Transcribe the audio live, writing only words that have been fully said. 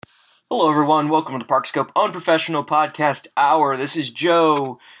Hello, everyone. Welcome to the Parkscope Unprofessional Podcast Hour. This is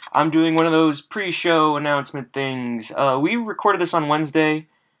Joe. I'm doing one of those pre-show announcement things. We recorded this on Wednesday.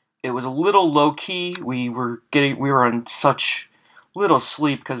 It was a little low-key. We were on such little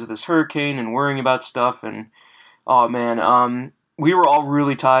sleep because of this hurricane and worrying about stuff. And oh man, we were all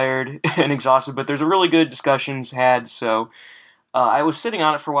really tired and exhausted. But there's a really good discussions had. So I was sitting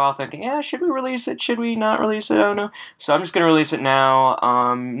on it for a while thinking, yeah, should we release it? Should we not release it? I don't know. So I'm just going to release it now.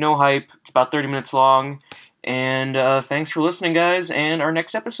 No hype. It's about 30 minutes long. And thanks for listening, guys. And our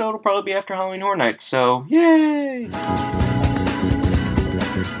next episode will probably be after Halloween Horror Nights. So, yay!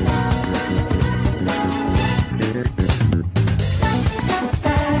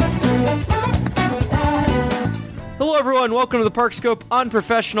 Hello, everyone. Welcome to the Parkscope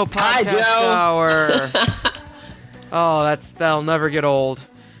Unprofessional Podcast Hour. Oh, that'll never get old.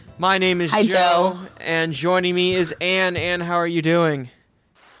 My name is Joe, and joining me is Ann. Ann, how are you doing?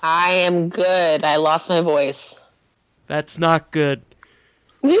 I am good. I lost my voice. That's not good.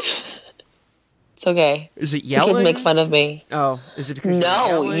 It's okay. Is it yelling? Kids make fun of me. Oh, is it because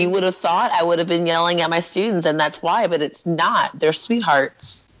No, you would have thought I would have been yelling at my students, and that's why, but it's not. They're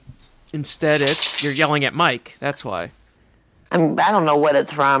sweethearts. Instead, you're yelling at Mike. That's why. I don't know what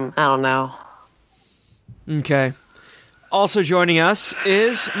it's from. I don't know. Okay. Also joining us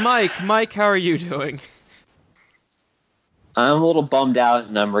is Mike. Mike, how are you doing? I'm a little bummed out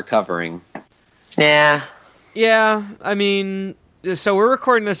and I'm recovering. Yeah. Yeah, I mean, so we're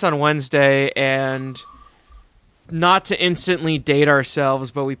recording this on Wednesday, and not to instantly date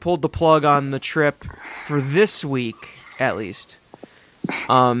ourselves, but we pulled the plug on the trip for this week, at least,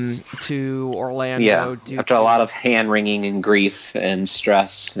 to Orlando. Yeah, after a lot of hand-wringing and grief and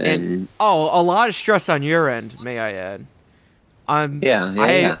stress. And a lot of stress on your end, may I add.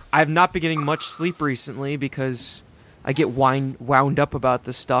 I've not been getting much sleep recently because I get wound up about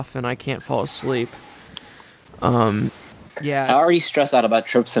this stuff and I can't fall asleep. I already stress out about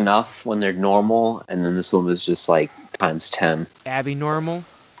trips enough when they're normal, and then this one was just like times 10. Abby normal?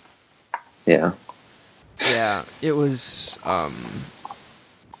 Yeah. Yeah, it was.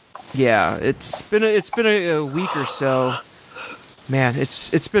 It's been a week or so. Man,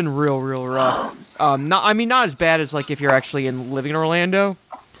 it's been real rough. Not as bad as like if you're actually living in Orlando,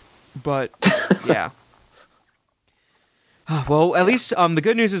 but yeah. Well, at least the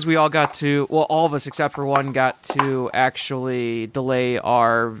good news is we all got to. Well, all of us except for one got to actually delay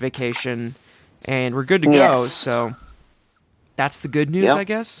our vacation, and we're good to go. So that's the good news, I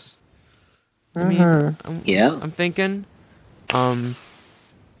guess. I mean, I'm thinking.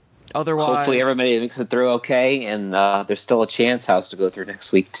 Otherwise, hopefully everybody makes it through okay, and there's still a chance house to go through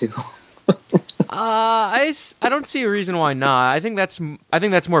next week too. I don't see a reason why not. I think that's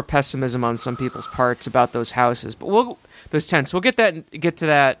more pessimism on some people's parts about those houses, but those tents. We'll get to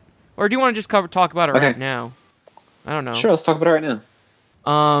that. Or do you want to just talk about it right now? I don't know. Sure, let's talk about it right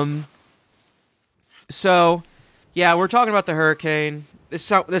now. So, yeah, we're talking about the hurricane.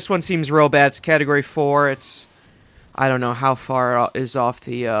 This one seems real bad. It's Category 4. It's, I don't know how far is off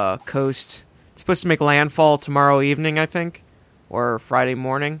the coast. It's supposed to make landfall tomorrow evening, I think, or Friday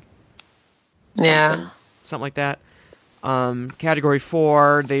morning. Something like that. Category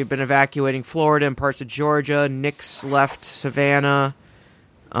 4, they've been evacuating Florida and parts of Georgia. Nick's left Savannah.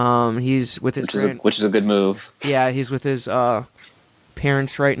 He's with his which is a good move. Yeah, he's with his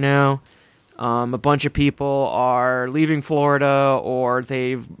parents right now. A bunch of people are leaving Florida or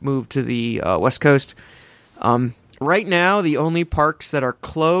they've moved to the West Coast. Right now, the only parks that are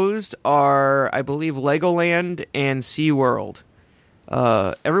closed are, I believe, Legoland and SeaWorld.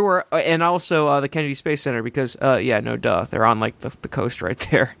 Everywhere, and also the Kennedy Space Center, because, they're on, like, the coast right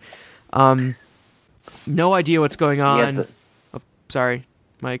there. No idea what's going on. Sorry,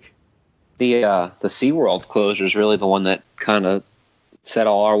 Mike. The SeaWorld closure is really the one that kind of set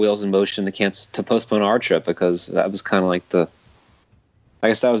all our wheels in motion to postpone our trip, because that was kind of like I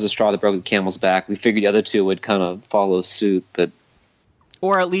guess that was the straw that broke the camel's back. We figured the other two would kind of follow suit, but...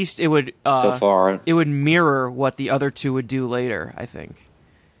 Or at least it would so far it would mirror what the other two would do later, I think.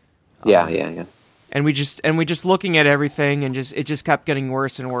 Yeah. And we just looking at everything, and it just kept getting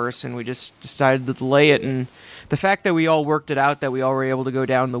worse and worse, and we just decided to delay it. And the fact that we all worked it out, that we all were able to go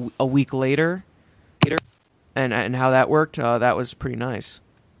down a week later, and how that worked, that was pretty nice.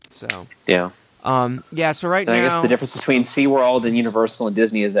 So yeah. So right now, I guess the difference between SeaWorld and Universal and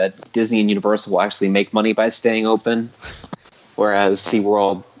Disney is that Disney and Universal will actually make money by staying open, whereas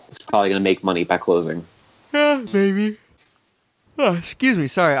SeaWorld is probably going to make money by closing. Yeah, maybe. Oh, excuse me.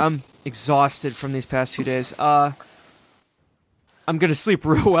 Sorry, I'm exhausted from these past few days. I'm going to sleep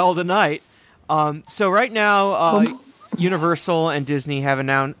real well tonight. So right now, Universal and Disney have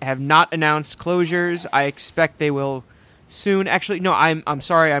not announced closures. I expect they will soon. Actually, no, I'm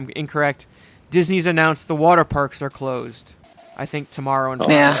sorry, I'm incorrect. Disney's announced the water parks are closed. I think tomorrow and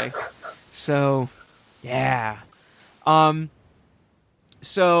Friday. Yeah. So, yeah.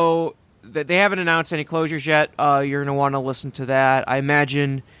 So they haven't announced any closures yet. You're gonna want to listen to that. I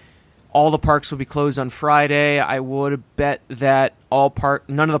imagine all the parks will be closed on Friday. I would bet that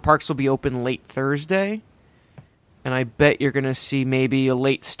none of the parks will be open late Thursday. And I bet you're going to see maybe a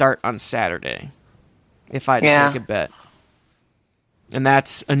late start on Saturday, if I had to take a bet. And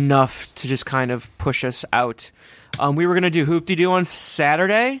that's enough to just kind of push us out. We were going to do Hoop-de-Doo on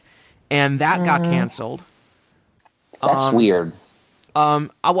Saturday, and that got canceled. That's weird. Well,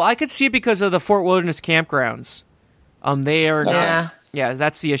 I could see it because of the Fort Wilderness campgrounds. They are not. Yeah,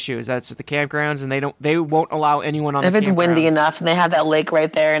 that's the issue. Is that's at the campgrounds, and they won't allow anyone on. If the it's windy enough, and they have that lake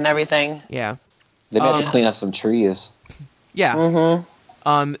right there and everything. Yeah. They have to clean up some trees. Yeah.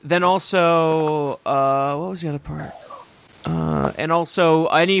 Mm-hmm. Then also, what was the other part? And also,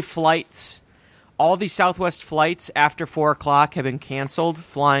 any flights, all the Southwest flights after 4 o'clock have been canceled.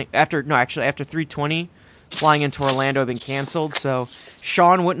 After 3:20, flying into Orlando have been canceled. So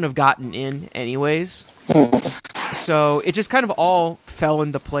Sean wouldn't have gotten in anyways. So it just kind of all fell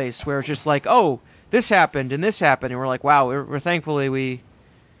into place where it's just like, oh, this happened and this happened, and we're like, wow, we're thankfully we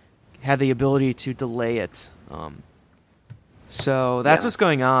had the ability to delay it. So that's what's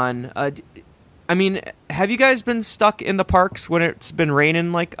going on. I mean, have you guys been stuck in the parks when it's been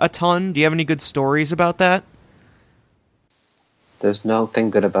raining like a ton? Do you have any good stories about that? There's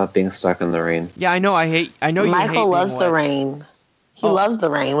nothing good about being stuck in the rain. Yeah, I know. Michael loves the rain. He loves the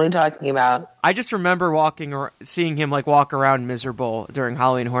rain. What are you talking about? I just remember seeing him like walk around miserable during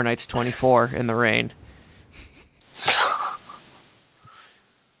Halloween Horror Nights 24 in the rain.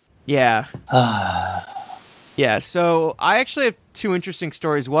 Yeah. Yeah, so I actually have 2 interesting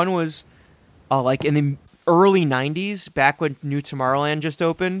stories. One was like in the early 90s, back when New Tomorrowland just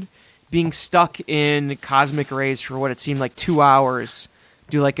opened, being stuck in cosmic rays for what it seemed like 2 hours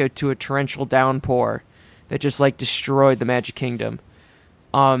due to a torrential downpour that just like destroyed the Magic Kingdom.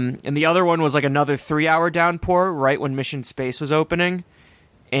 And the other one was like another 3-hour downpour right when Mission Space was opening.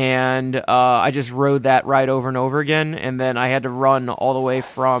 And I just rode that ride over and over again, and then I had to run all the way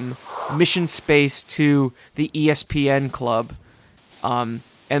from Mission Space to the ESPN Club, and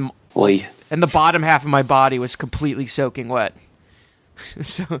the bottom half of my body was completely soaking wet.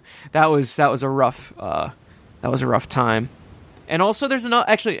 So that was a rough time. And also, there's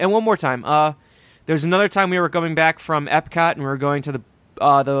one more time. There's another time we were coming back from Epcot, and we were going to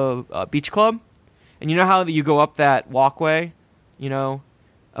the beach club, and you know how you go up that walkway,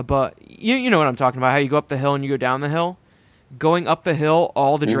 But you know what I'm talking about, how you go up the hill and you go down the hill. Going up the hill,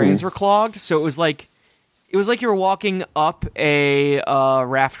 all the drains were clogged, so it was like you were walking up a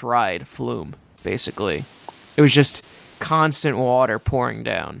raft ride flume, basically. It was just constant water pouring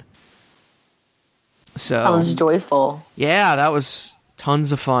down. So sounds joyful. Yeah, that was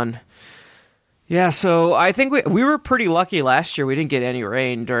tons of fun. Yeah, so I think we were pretty lucky last year. We didn't get any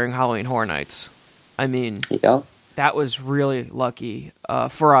rain during Halloween Horror Nights. I mean, yeah. That was really lucky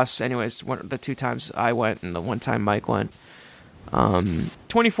for us, anyways. The 2 times I went and the 1 time Mike went.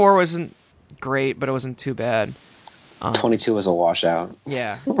 24 wasn't great, but it wasn't too bad. 22 was a washout.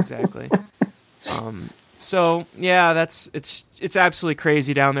 Yeah, exactly. So yeah, it's absolutely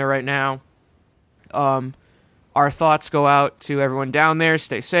crazy down there right now. Our thoughts go out to everyone down there.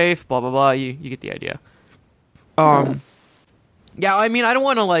 Stay safe. Blah blah blah. You get the idea. Yeah, I mean, I don't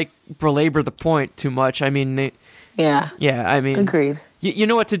want to belabor the point too much. I mean, yeah. I mean, agreed. You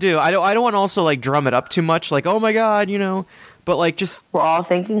know what to do. I don't want to also drum it up too much. Like, oh my god, but just we're all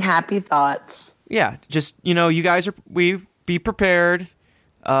thinking happy thoughts. Yeah, just you guys be prepared.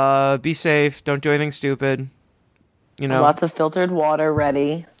 Be safe. Don't do anything stupid. Lots of filtered water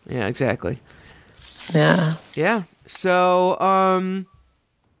ready. Yeah, exactly. Yeah. Yeah. So,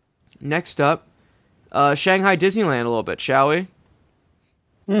 next up, Shanghai Disneyland a little bit, shall we?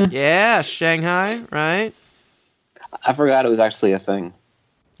 Yeah, Shanghai, right? I forgot it was actually a thing,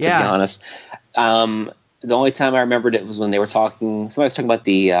 to be honest. The only time I remembered it was when they were somebody was talking about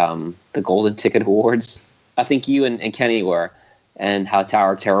the Golden Ticket Awards. I think you and Kenny were, and how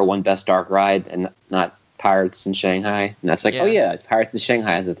Tower of Terror won Best Dark Ride and not Pirates in Shanghai. And that's oh yeah, Pirates in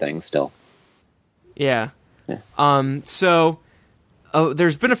Shanghai is a thing still. Yeah. So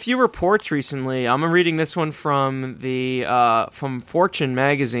there's been a few reports recently. I'm reading this one from from Fortune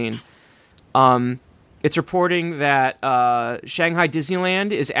magazine. It's reporting that Shanghai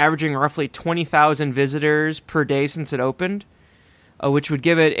Disneyland is averaging roughly 20,000 visitors per day since it opened. which would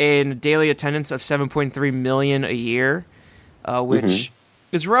give it a daily attendance of 7.3 million a year, which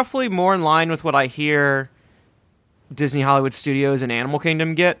is roughly more in line with what I hear Disney Hollywood Studios and Animal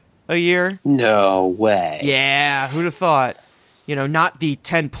Kingdom get a year. No way. Yeah, who'd have thought? Not the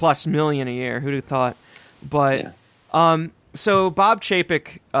 10 plus million a year. Who'd have thought? But so Bob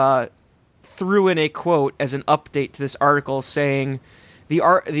Chapek threw in a quote as an update to this article saying,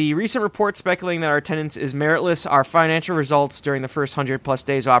 the recent report speculating that our attendance is meritless, our financial results during the first 100-plus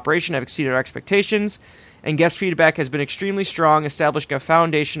days of operation have exceeded our expectations, and guest feedback has been extremely strong, establishing a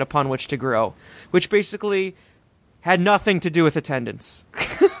foundation upon which to grow, which basically had nothing to do with attendance.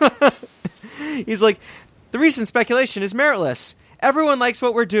 He's like, the recent speculation is meritless. Everyone likes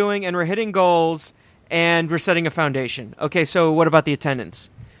what we're doing, and we're hitting goals, and we're setting a foundation. Okay, so what about the attendance?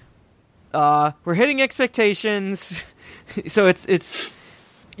 We're hitting expectations, so it's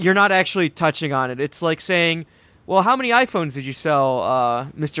you're not actually touching on it. It's like saying, well, how many iPhones did you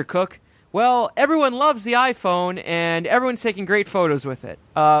sell, Mr. Cook? Well, everyone loves the iPhone, and everyone's taking great photos with it.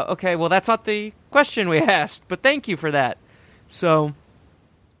 Okay, well, that's not the question we asked, but thank you for that. So,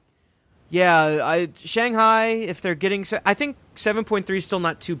 yeah, Shanghai, if they're getting... I think 7.3 is still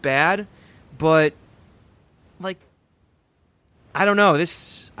not too bad, but, like, I don't know.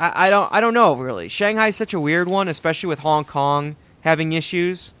 I don't know, really. Shanghai's such a weird one, especially with Hong Kong having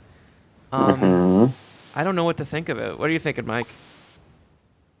issues. I don't know what to think of it. What are you thinking, Mike?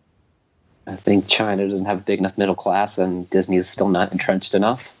 I think China doesn't have a big enough middle class, and Disney is still not entrenched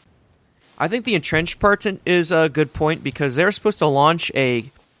enough. I think the entrenched part is a good point, because they were supposed to launch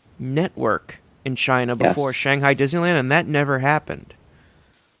a network in China before Shanghai Disneyland, and that never happened.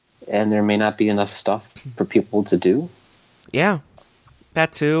 And there may not be enough stuff for people to do. Yeah,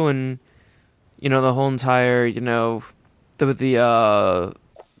 that too, and the whole entire the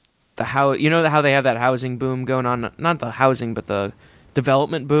how how they have that housing boom going on, not the housing but the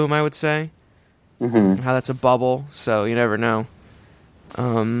development boom, I would say. How that's a bubble, so you never know.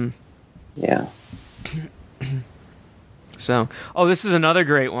 Yeah. So, this is another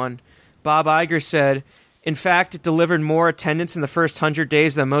great one. Bob Iger said, in fact, it delivered more attendance in the first 100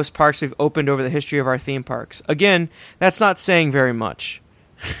 days than most parks we've opened over the history of our theme parks. Again, that's not saying very much.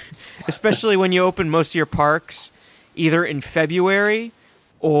 Especially when you open most of your parks either in February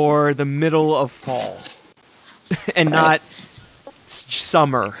or the middle of fall. And not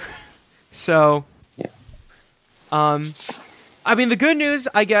summer. So, I mean, the good news,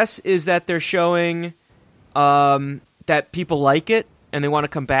 I guess, is that they're showing that people like it and they want to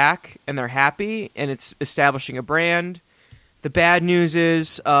come back and they're happy and it's establishing a brand. The bad news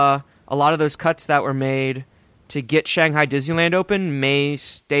is a lot of those cuts that were made to get Shanghai Disneyland open may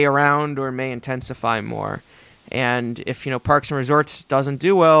stay around or may intensify more. And if, Parks and Resorts doesn't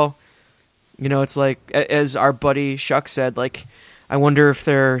do well, it's like, as our buddy Shuck said, like, I wonder if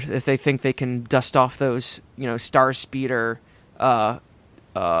they think they can dust off those, Star Speeder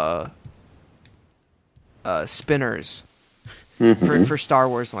spinners for Star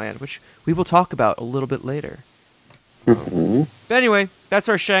Wars Land, which we will talk about a little bit later. But anyway, that's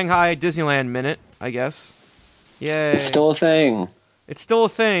our Shanghai Disneyland minute, I guess. Yay. It's still a thing. It's still a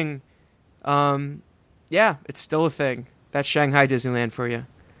thing. Yeah, it's still a thing. That's Shanghai Disneyland for you.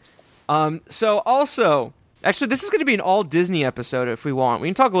 So also, actually, this is going to be an all Disney episode if we want. We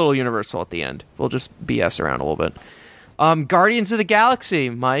can talk a little Universal at the end. We'll just BS around a little bit. Guardians of the Galaxy,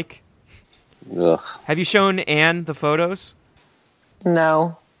 Mike. Ugh. Have you shown Anne the photos?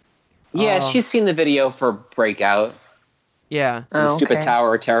 No. Yeah, she's seen the video for Breakout. Yeah. The stupid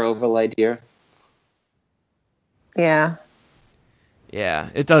Tower of Terror overlay deer. Yeah. Yeah,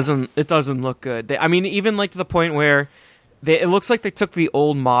 it doesn't look good. I mean, even like to the point where it looks like they took the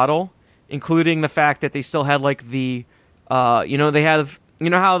old model, including the fact that they still had like the, they have,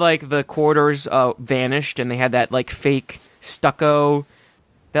 how like the corridors vanished and they had that like fake stucco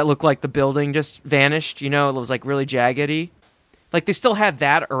that looked like the building just vanished. It was like really jaggedy. Like they still had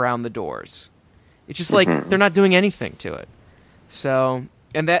that around the doors. It's just like they're not doing anything to it. So,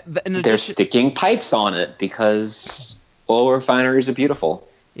 and they're sticking pipes on it because oil refineries are beautiful.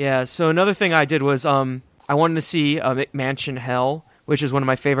 Yeah. So another thing I did was I wanted to see McMansion Hell, which is one of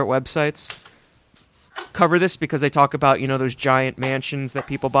my favorite websites, cover this because they talk about those giant mansions that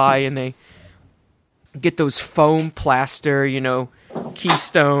people buy and they get those foam plaster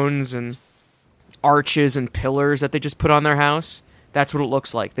keystones and arches and pillars that they just put on their house. That's what it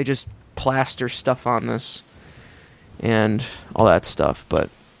looks like. They just plaster stuff on this and all that stuff. But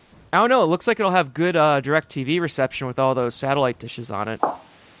I don't know. It looks like it'll have good DirecTV reception with all those satellite dishes on it.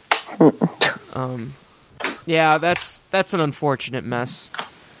 Yeah, that's an unfortunate mess.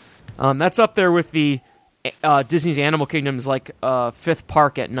 That's up there with the Disney's Animal Kingdom is like fifth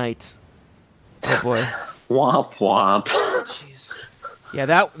park at night. Oh boy. Womp womp. Jeez. Yeah,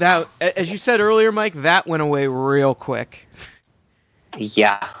 that as you said earlier, Mike, that went away real quick.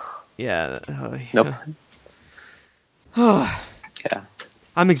 Yeah. Yeah. Nope. Yeah.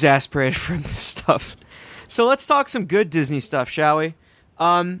 I'm exasperated from this stuff. So let's talk some good Disney stuff, shall we?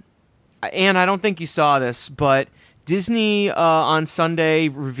 And I don't think you saw this, but Disney on Sunday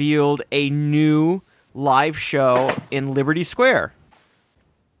revealed a new live show in Liberty Square.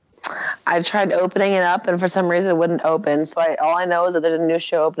 I tried opening it up, and for some reason it wouldn't open. So all I know is that there's a new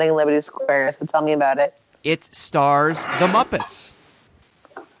show opening in Liberty Square. So tell me about it. It stars the Muppets.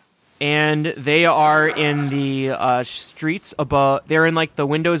 And they are in the streets above. They're in like the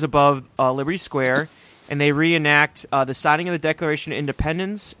windows above Liberty Square, and they reenact the signing of the Declaration of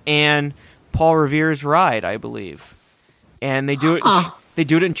Independence and Paul Revere's ride, I believe. And they do it. They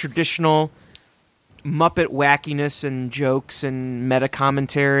do it in traditional Muppet wackiness and jokes and meta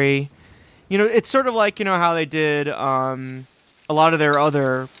commentary. You know, it's sort of like how they did a lot of their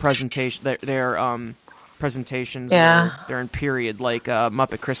other presentations. Their presentations. Yeah. They're in period, like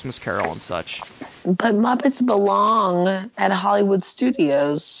Muppet Christmas Carol and such. But Muppets belong at Hollywood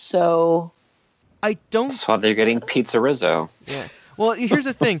Studios, so I don't. That's why they're getting Pizza Rizzo. Yeah. Well, here's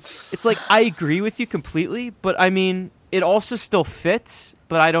the thing. It's like I agree with you completely, but I mean, it also still fits.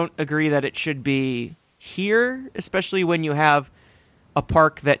 But I don't agree that it should be here, especially when you have a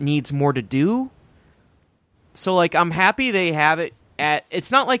park that needs more to do. So, like, I'm happy they have it.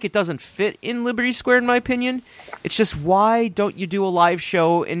 It's not like it doesn't fit in Liberty Square, in my opinion. It's just, why don't you do a live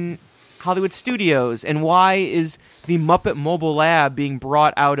show in Hollywood Studios? And why is the Muppet Mobile Lab being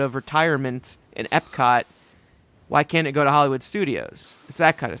brought out of retirement in Epcot? Why can't it go to Hollywood Studios? It's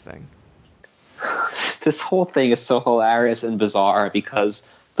that kind of thing. This whole thing is so hilarious and bizarre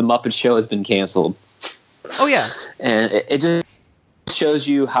because the Muppet Show has been canceled. Oh, yeah. And it just shows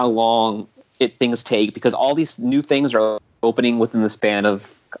you how long things take, because all these new things are opening within the span of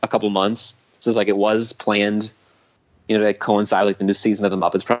a couple months. So it's like it was planned, to coincide with the new season of the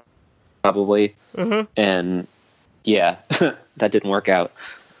Muppets, probably. Uh-huh. And yeah, that didn't work out.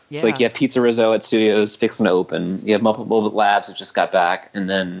 Yeah. It's like you have Pizza Rizzo at Studios fixing to open. You have Muppet Mobile Labs that just got back, and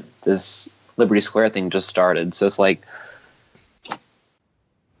then this Liberty Square thing just started. So it's like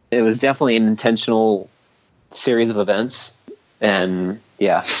it was definitely an intentional series of events, and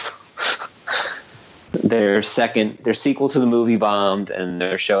yeah. Their sequel to the movie bombed, and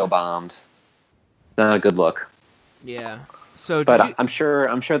their show bombed. Not a good look. Yeah. So, but I'm sure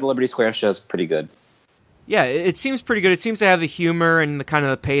the Liberty Square show is pretty good. Yeah, it seems pretty good. It seems to have the humor and the kind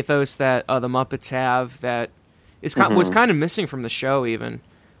of the pathos that the Muppets have that was kind of missing from the show even.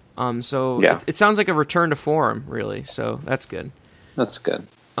 So yeah. It sounds like a return to form, really. So that's good. That's good.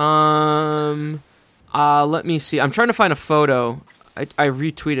 Let me see. I'm trying to find a photo. I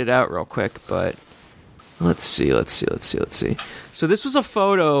retweeted out real quick, but let's see. So this was a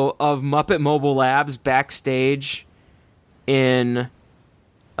photo of Muppet Mobile Labs backstage in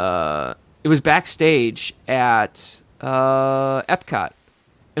it was backstage at Epcot,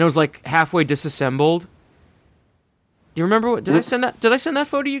 and it was like halfway disassembled. Do you remember what? Did I send that? Did I send that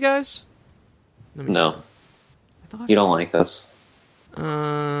photo to you guys? No. You don't like this.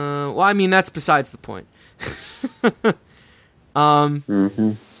 Well, I mean, that's besides the point.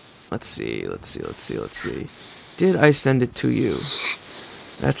 Let's see. Did I send it to you?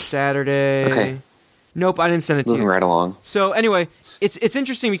 That's Saturday. Okay. Nope, I didn't send it to you. Moving right along. So anyway, it's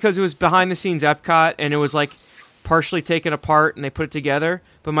interesting because it was behind the scenes Epcot, and it was like partially taken apart, and they put it together.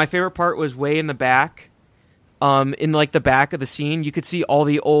 But my favorite part was way in the back. In like the back of the scene, you could see all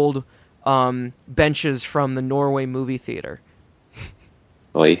the old benches from the Norway movie theater.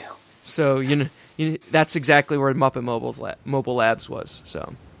 Oy. So that's exactly where Muppet Mobile Labs was.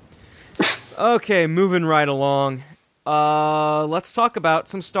 So, okay, moving right along. Let's talk about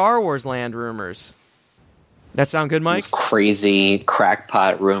some Star Wars Land rumors. That sound good, Mike? These crazy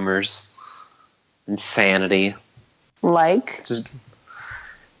crackpot rumors, insanity. Like,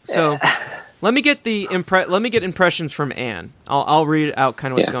 so. Let me get impressions from Anne. I'll read out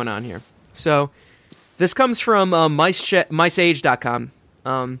kind of what's going on here. So, this comes from miceage.com.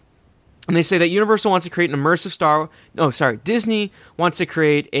 And they say that Universal wants to create an immersive Disney wants to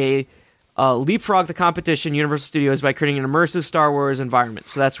create a leapfrog the competition, Universal Studios, by creating an immersive Star Wars environment.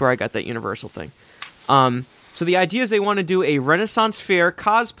 So that's where I got that Universal thing. So the idea is they want to do a Renaissance Fair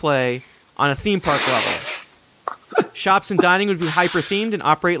cosplay on a theme park level. Shops and dining would be hyper-themed and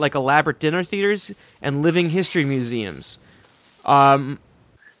operate like elaborate dinner theaters and living history museums.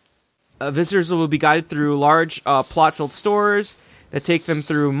 Visitors will be guided through large plot-filled stores that take them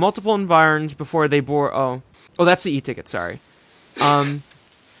through multiple environs before they board. Oh, that's the e-ticket. Sorry.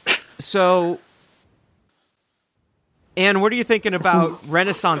 So, Anne, what are you thinking about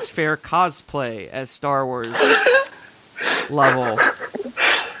Renaissance Fair cosplay as Star Wars level?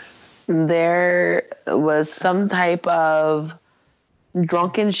 There was some type of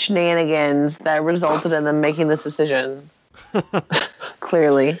drunken shenanigans that resulted in them making this decision.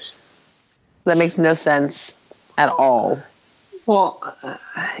 Clearly. That makes no sense at all. Well,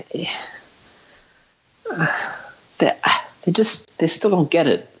 they still don't get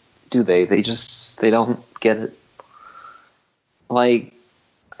it, do they? They don't get it. Like,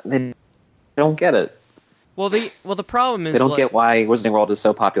 they don't get it. Well, the problem is they don't get why Wizarding World is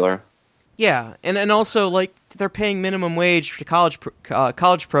so popular. Yeah, and also, like, they're paying minimum wage for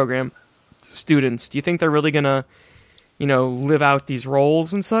college program students. Do you think they're really gonna, live out these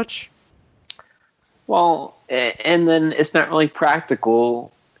roles and such? Well, and then it's not really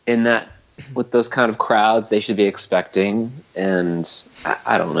practical in that with those kind of crowds they should be expecting, and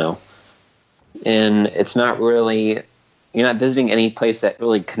I don't know. And it's not really, you're not visiting any place that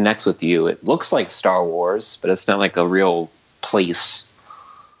really connects with you. It looks like Star Wars, but it's not like a real place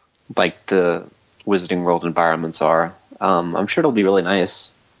like the Wizarding World environments are. I'm sure it'll be really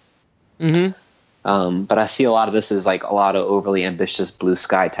nice. Mm-hmm. But I see a lot of this as like a lot of overly ambitious blue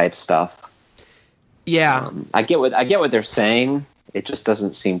sky type stuff. Yeah. I get what they're saying. It just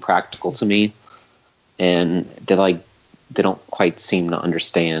doesn't seem practical to me. And they don't quite seem to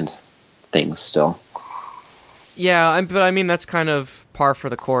understand things still. Yeah, but I mean, that's kind of par for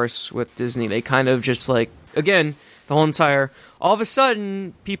the course with Disney. They kind of just again, the whole entire, all of a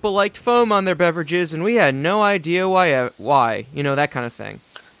sudden, people liked foam on their beverages, and we had no idea why, that kind of thing.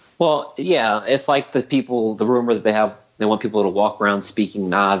 Well, yeah, it's like the rumor that they want people to walk around speaking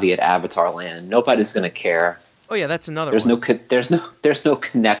Na'vi at Avatar Land. Nobody's going to care. Oh yeah, that's another there's one. There's no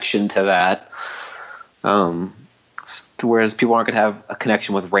connection to that. Whereas people aren't going to have a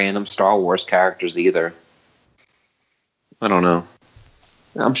connection with random Star Wars characters either. I don't know.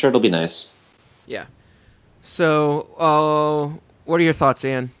 I'm sure it'll be nice. Yeah. So, what are your thoughts,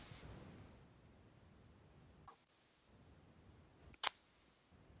 Anne?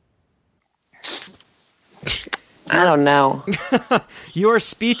 I don't know. You are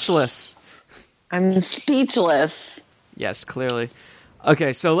speechless. I'm speechless. Yes, clearly.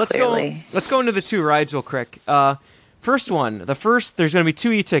 Okay, so let's go into the two rides real quick. First one. There's going to be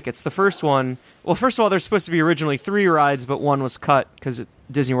two e-tickets. The first one, well, first of all, there's supposed to be originally 3 rides, but one was cut because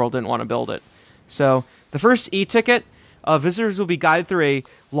Disney World didn't want to build it. So, the first e-ticket, visitors will be guided through a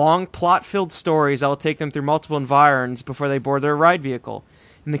long, plot-filled stories that will take them through multiple environs before they board their ride vehicle.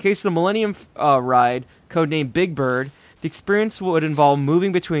 In the case of the Millennium ride, codenamed Big Bird, the experience would involve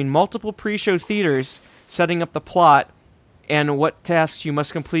moving between multiple pre-show theaters, setting up the plot, and what tasks you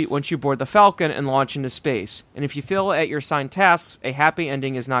must complete once you board the Falcon and launch into space. And if you fail at your assigned tasks, a happy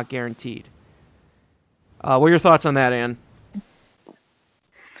ending is not guaranteed. What are your thoughts on that, Anne?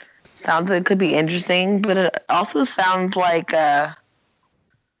 Sounds like it could be interesting, but it also sounds like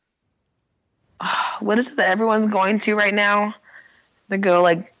what is it that everyone's going to right now? They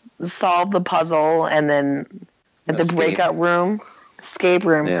go solve the puzzle and then at the breakout room, escape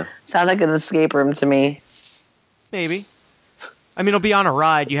room. Yeah. Sounds like an escape room to me. Maybe. I mean, it'll be on a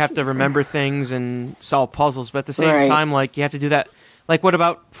ride. You have to remember things and solve puzzles, but at the same time, you have to do that. What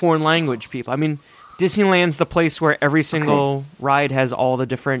about foreign language people? I mean, Disneyland's the place where every single ride has all the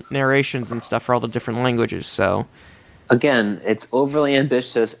different narrations and stuff for all the different languages, so. Again, it's overly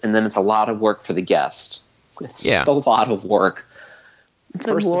ambitious, and then it's a lot of work for the guest. It's just a lot of work. It's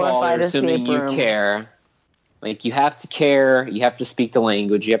First of all, you're assuming you care. You have to care. You have to speak the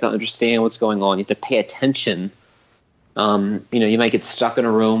language. You have to understand what's going on. You have to pay attention. You might get stuck in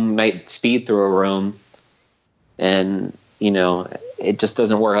a room, might speed through a room, and, it just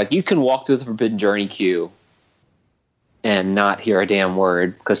doesn't work. You can walk through the Forbidden Journey queue and not hear a damn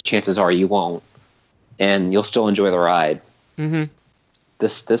word because chances are you won't, and you'll still enjoy the ride. Mm-hmm.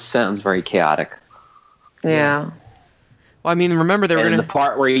 This sounds very chaotic. Yeah. Well, I mean, remember they were going to... the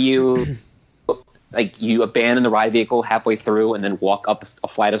part where you abandon the ride vehicle halfway through and then walk up a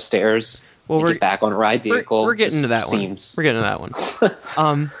flight of stairs and get back on a ride vehicle. We're getting to that one. We're getting to that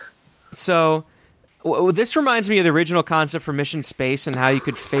one. So, this reminds me of the original concept for Mission Space and how you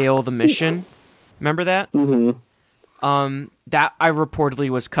could fail the mission. Remember that? Mm-hmm. That I reportedly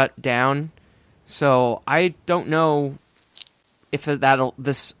was cut down. So, I don't know if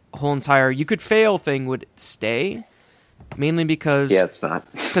this whole entire you could fail thing would stay. Mainly because... Yeah, it's not.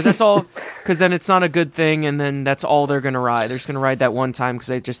 Because that's all... Because then it's not a good thing, and then that's all they're going to ride. They're just going to ride that one time because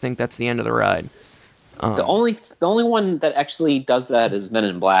they just think that's the end of the ride. The only one that actually does that is Men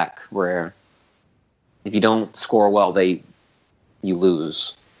in Black, where if you don't score well, you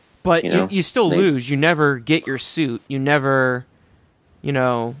lose. But you still lose. You never get your suit. You never,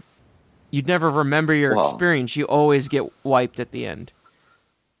 you'd never remember your experience. You always get wiped at the end.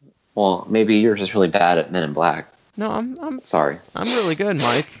 Well, maybe you're just really bad at Men in Black. No, I'm sorry. I'm really good,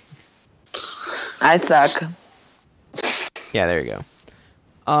 Mike. I suck. Yeah, there you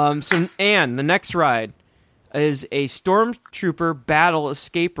go. So Anne, the next ride is a Stormtrooper Battle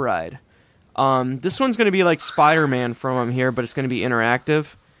Escape ride. This one's going to be like Spider-Man from here, but it's going to be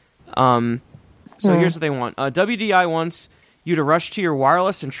interactive. So here's what they want. WDI wants you to rush to your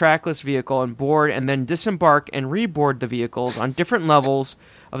wireless and trackless vehicle and board, and then disembark and reboard the vehicles on different levels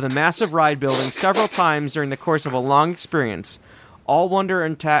of the massive ride building several times during the course of a long experience, all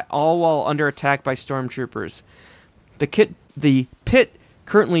while under attack by stormtroopers. The pit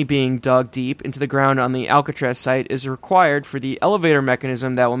currently being dug deep into the ground on the Alcatraz site is required for the elevator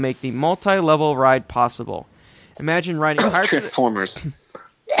mechanism that will make the multi-level ride possible. Imagine riding Transformers.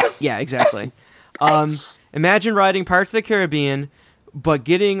 Yeah, exactly. Imagine riding Pirates of the Caribbean, but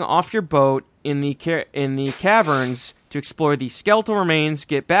getting off your boat in the caverns to explore the skeletal remains,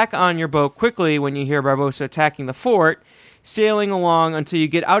 get back on your boat quickly when you hear Barbossa attacking the fort, sailing along until you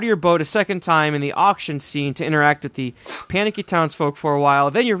get out of your boat a second time in the auction scene to interact with the panicky townsfolk for a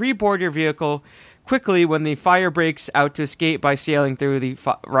while. Then you reboard your vehicle quickly when the fire breaks out to escape by sailing through the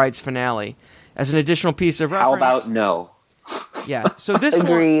ride's finale. As an additional piece of reference... How about no? Yeah, so this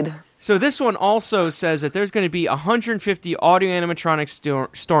Agreed. So this one also says that there's going to be 150 audio animatronic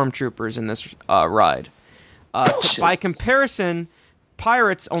stormtroopers in this ride. By comparison,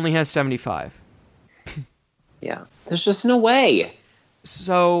 Pirates only has 75. Yeah, there's just no way.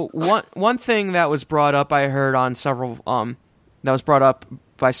 So one thing that was brought up, I heard on several that was brought up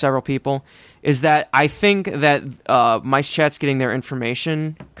by several people, is that I think that Mice Chat's getting their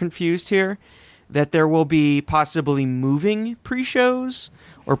information confused here. That there will be possibly moving pre-shows.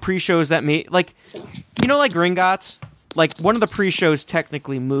 Or pre-shows that may... like Gringotts? Like, one of the pre-shows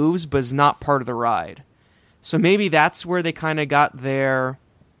technically moves, but is not part of the ride. So maybe that's where they kind of got their...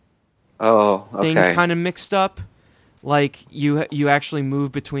 things kind of mixed up. Like, you actually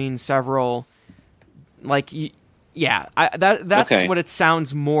move between several... Like, that's what it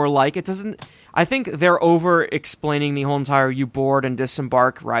sounds more like. It doesn't... I think they're over-explaining the whole entire you board and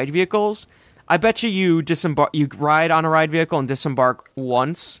disembark ride vehicles... I bet you ride on a ride vehicle and disembark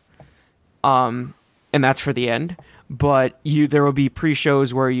once, and that's for the end. But there will be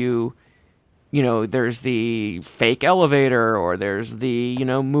pre-shows where there's the fake elevator, or there's the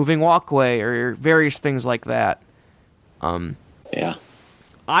moving walkway, or various things like that. Yeah.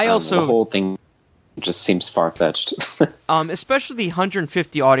 The whole thing just seems far-fetched. Especially the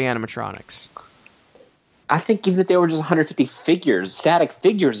 150 audio animatronics. I think even if they were just 150 figures, static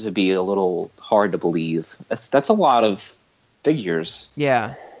figures would be a little hard to believe. That's a lot of figures.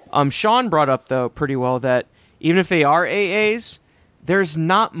 Yeah. Sean brought up, though, pretty well that even if they are AAs, there's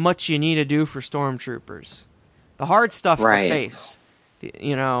not much you need to do for stormtroopers. The hard stuff's the face.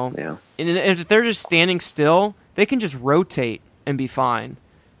 Yeah. And if they're just standing still, they can just rotate and be fine.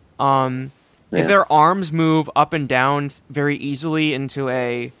 If their arms move up and down very easily into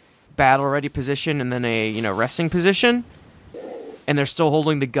a battle-ready position and then a resting position, and they're still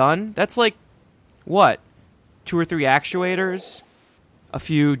holding the gun, that's like, what? 2 or 3 actuators, a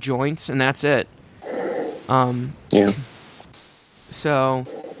few joints, and that's it. Yeah. So,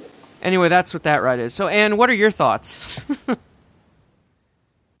 anyway, that's what that ride is. So, Anne, what are your thoughts?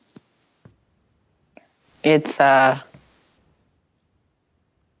 It's, doesn't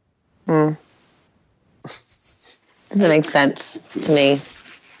make sense to me.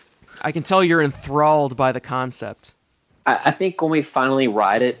 I can tell you're enthralled by the concept. I think when we finally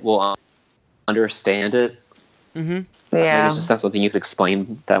ride it, we'll understand it. Mm-hmm. Yeah. It's just not something you could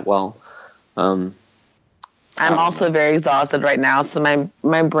explain that well. I'm also very exhausted right now, so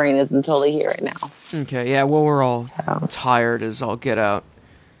my brain isn't totally here right now. Okay, yeah, well, we're all tired as all get out.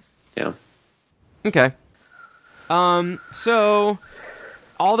 Yeah. Okay. So,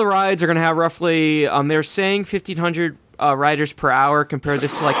 all the rides are going to have roughly, they're saying 1,500 riders per hour. Compare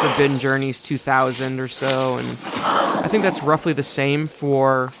this to like Forbidden Journey's 2,000 or so, and I think that's roughly the same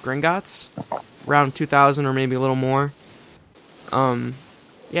for Gringotts, around 2,000 or maybe a little more.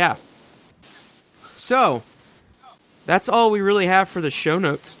 Yeah. So, that's all we really have for the show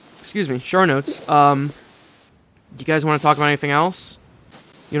notes. Excuse me, show notes. Do you guys want to talk about anything else?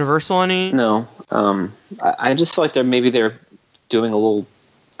 Universal, any? No. I just feel like they're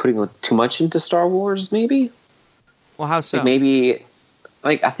putting too much into Star Wars, maybe. Well, how so? Like maybe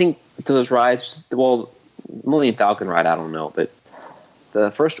like, I think those rides, well, Millennium Falcon ride, I don't know, but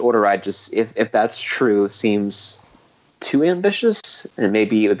the First Order ride, just if that's true, seems too ambitious, and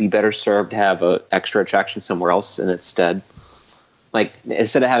maybe it would be better served to have a extra attraction somewhere else in its stead. Like,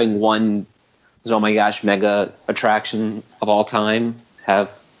 instead of having one Oh My Gosh mega attraction of all time,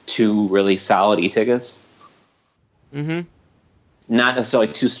 have two really solid e-tickets. Mm-hmm. Not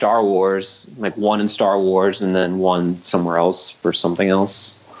necessarily two Star Wars, like one in Star Wars and then one somewhere else for something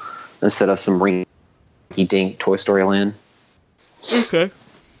else, instead of some rinky-dink Toy Story Land. Okay.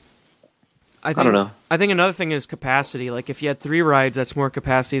 I don't know. I think another thing is capacity. Like, if you had 3 rides, that's more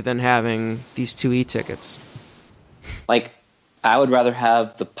capacity than having these 2 e-tickets. Like, I would rather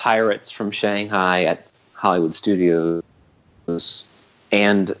have the Pirates from Shanghai at Hollywood Studios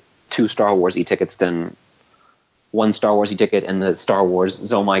and 2 Star Wars e-tickets than one Star Wars e-ticket and the Star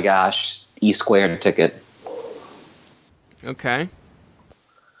Wars Oh My Gosh E-squared ticket. Okay.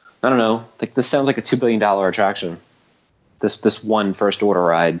 I don't know. Like, this sounds like a $2 billion attraction. This one First Order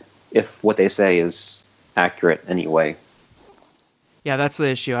ride, if what they say is accurate anyway. Yeah, that's the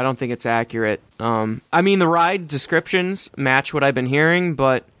issue. I don't think it's accurate. I mean, the ride descriptions match what I've been hearing,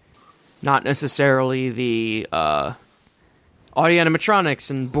 but not necessarily the audio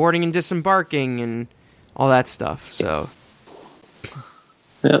animatronics and boarding and disembarking and all that stuff. So,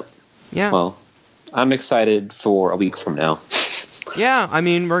 yeah. Well, I'm excited for a week from now. Yeah, I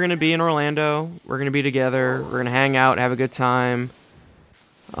mean, we're gonna be in Orlando. We're gonna be together. We're gonna hang out, have a good time.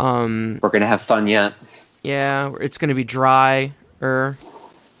 We're gonna have fun yet. Yeah, it's gonna be dry. We're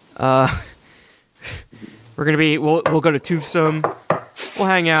gonna be. We'll go to Toothsome. We'll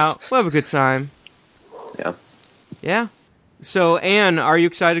hang out. We'll have a good time. Yeah. Yeah. So, Anne, are you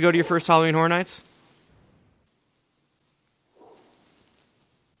excited to go to your first Halloween Horror Nights?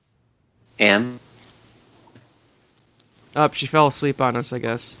 Anne? Oh, she fell asleep on us, I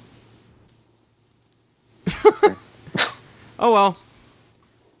guess. Oh well.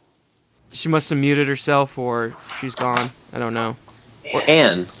 She must have muted herself, or she's gone. I don't know.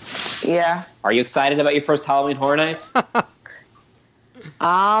 Anne, Yeah. are you excited about your first Halloween Horror Nights? You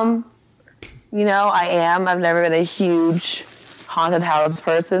know, I am. I've never been a huge haunted house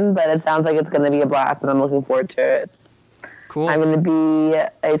person, but it sounds like it's going to be a blast, and I'm looking forward to it. Cool. I'm going to be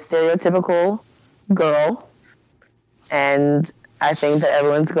a stereotypical girl, and I think that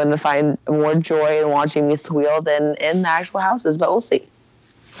everyone's going to find more joy in watching me squeal than in the actual houses, but we'll see.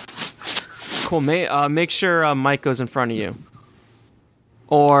 Cool. Make sure Mike goes in front of you.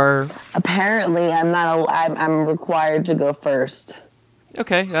 Or Apparently, I'm required to go first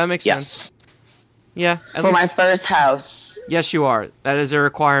okay, that makes sense. Yeah. At for least, my first house. yes, you are. That is a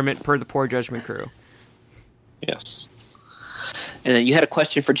requirement per the Poor Judgment crew. Yes. And then you had a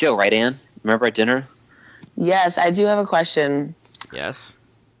question for Joe, right, Anne? Remember at dinner? Yes, I do have a question. Yes.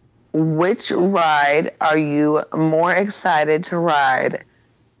 Which ride are you more excited to ride,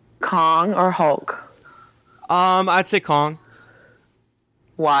 Kong or Hulk? I'd say Kong.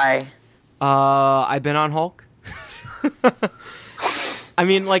 Why? I've been on Hulk. I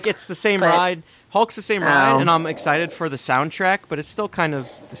mean, like, it's the same ride. Hulk's the same ride, and I'm excited for the soundtrack, but it's still kind of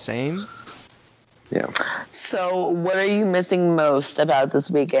the same. Yeah. So, what are you missing most about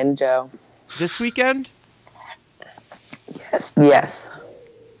this weekend, Joe? This weekend? Yes.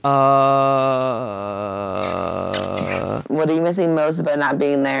 What What are you missing most about not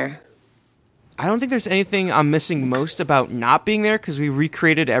being there? I don't think there's anything I'm missing most about not being there, because we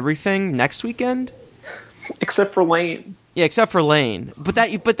recreated everything next weekend. Except for Lane. Yeah, except for Lane. But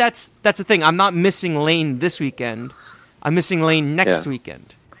that's the thing. I'm not missing Lane this weekend. I'm missing Lane next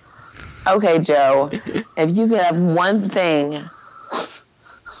weekend. Okay, Joe. If you could have one thing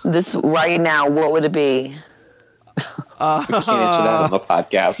this right now, what would it be? We can't answer that on the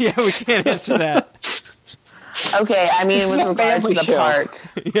podcast. Yeah, we can't answer that. Okay, I mean, This is with a regards to family the show. park.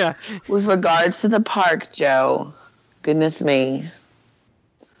 Yeah. With regards to the park, Joe. Goodness me.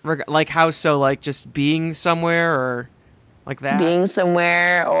 Like how so? Like just being somewhere or like that? Being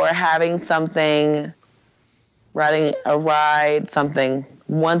somewhere or having something, riding a ride, something.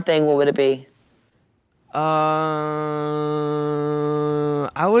 One thing, what would it be? I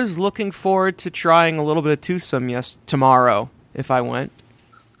was looking forward to trying a little bit of Toothsome tomorrow if I went.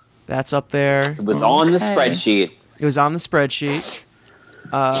 That's up there. It was on the spreadsheet. It was on the spreadsheet.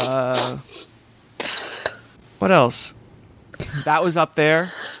 What else? That was up there.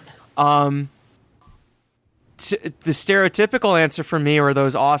 The stereotypical answer for me were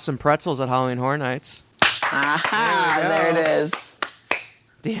those awesome pretzels at Halloween Horror Nights. Aha, there it is.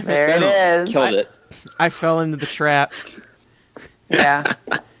 Damn it. There it is. Killed it. I fell into the trap. Yeah,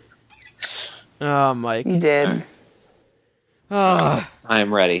 Oh, Mike. you did. I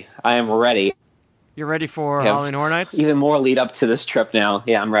am ready. I am ready. You're ready for Halloween Horror Nights? Even more lead up to this trip now.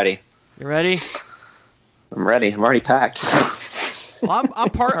 Yeah, I'm ready. You ready? I'm ready. I'm already packed. Well,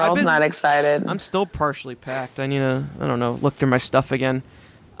 Carl's not excited. I'm still partially packed. I need to, I don't know, look through my stuff again.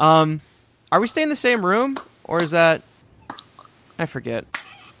 Are we staying in the same room? Or is that... I forget.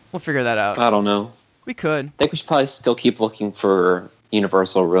 We'll figure that out. I don't know. We could. I think we should probably still keep looking for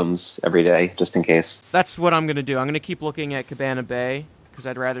universal rooms every day, just in case. That's what I'm going to do. I'm going to keep looking at Cabana Bay, because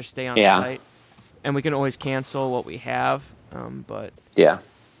I'd rather stay on site. And we can always cancel what we have. But... Yeah.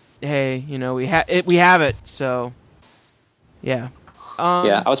 Hey, you know, we have it, so... Yeah.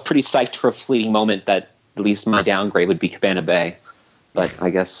 I was pretty psyched for a fleeting moment that at least my downgrade would be Cabana Bay. But I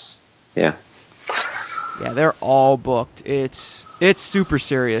guess, yeah. Yeah, they're all booked. It's super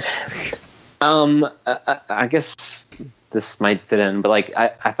serious. I guess this might fit in, but like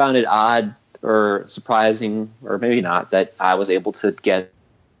I found it odd or surprising, or maybe not, that I was able to get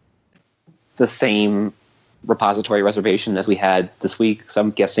the same repository reservation as we had this week. So I'm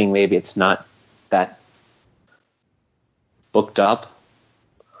guessing maybe it's not that booked up.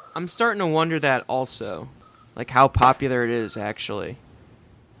 I'm starting to wonder that also, like how popular it is actually.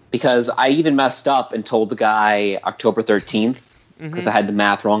 Because I even messed up and told the guy October 13th because I had the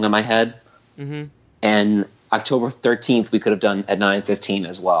math wrong in my head. Mm-hmm. And October 13th we could have done at 9:15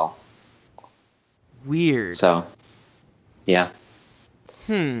 as well. Weird. So, yeah.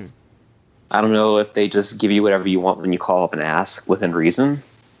 I don't know if they just give you whatever you want when you call up and ask within reason,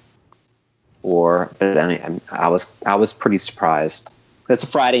 but I mean, I was pretty surprised. It's a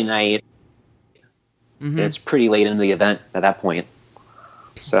Friday night. And it's pretty late in the event at that point.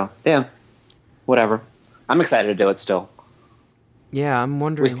 So yeah, whatever. I'm excited to do it still. Yeah, I'm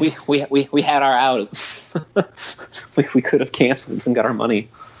wondering. We had our out. we could have canceled and got our money.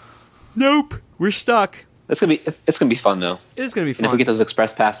 Nope, we're stuck. It's gonna be fun though. It is gonna be fun. And if we get those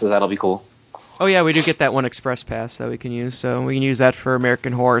express passes, that'll be cool. Oh yeah, we do get that one express pass that we can use, so we can use that for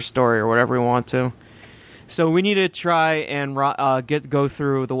American Horror Story or whatever we want to. So we need to try and go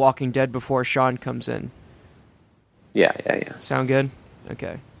through The Walking Dead before Sean comes in. Yeah. Sound good?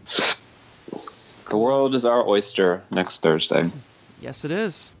 Okay. The world is our oyster next Thursday. Yes, it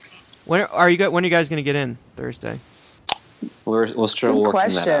is. When are you guys going to get in Thursday? We'll still Good working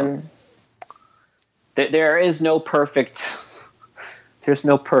question. that out. There is no perfect. There's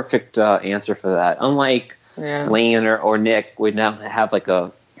no perfect answer for that. Unlike Lane or Nick, we now have like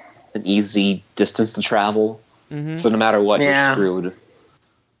an easy distance to travel. So no matter what, you're screwed.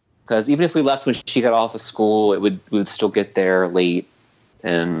 Because even if we left when she got off of school, we would still get there late.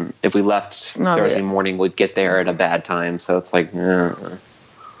 And if we left Thursday morning, we'd get there at a bad time. So it's like,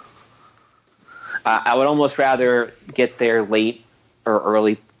 I would almost rather get there late or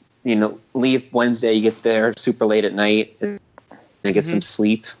early. You know, leave Wednesday, you get there super late at night and get some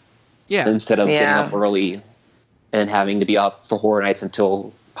sleep. Yeah. Instead of getting up early and having to be up for Horror Nights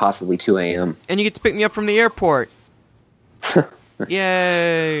until possibly 2 a.m. And you get to pick me up from the airport.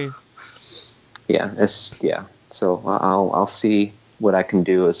 Yay! Yeah, So I'll see what I can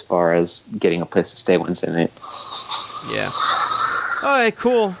do as far as getting a place to stay Wednesday night. Yeah. All right,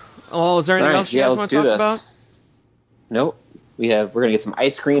 cool. Well, is there anything else you guys want to talk about? Nope. We're gonna get some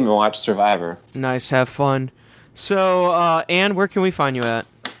ice cream and watch Survivor. Nice, have fun. So, Anne, where can we find you at?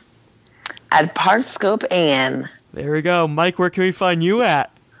 At Parkscope Anne. There we go. Mike, where can we find you at?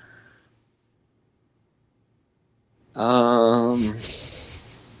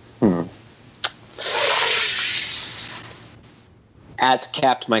 At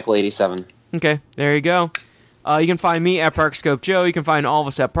Capt Michael 87. Okay, there you go. You can find me at Parkscope Joe. You can find all of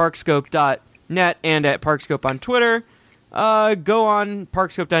us at parkscope.net and at Parkscope on Twitter. Go on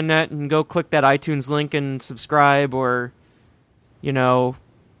parkscope.net and go click that iTunes link and subscribe, or, you know,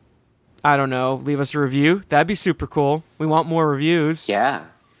 I don't know, leave us a review. That'd be super cool. We want more reviews. Yeah.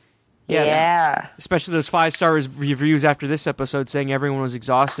 Yes. Yeah. Especially those 5-star reviews after this episode saying everyone was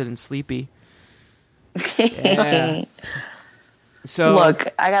exhausted and sleepy. Yeah. So look,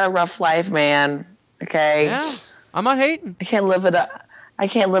 I got a rough life, man. Okay. Yeah. I'm not hating. I can't live it up. I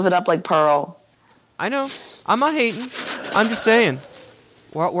can't live it up like Pearl. I know. I'm not hating. I'm just saying.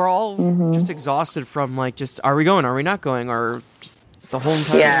 We're all just exhausted from like just are we going? Are we not going? Or just the whole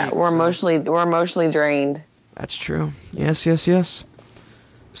entire week, we're emotionally drained. That's true. Yes.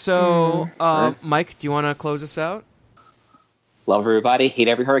 So, Mike, do you want to close us out? Love everybody, hate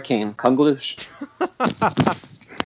every hurricane. Come Galoosh.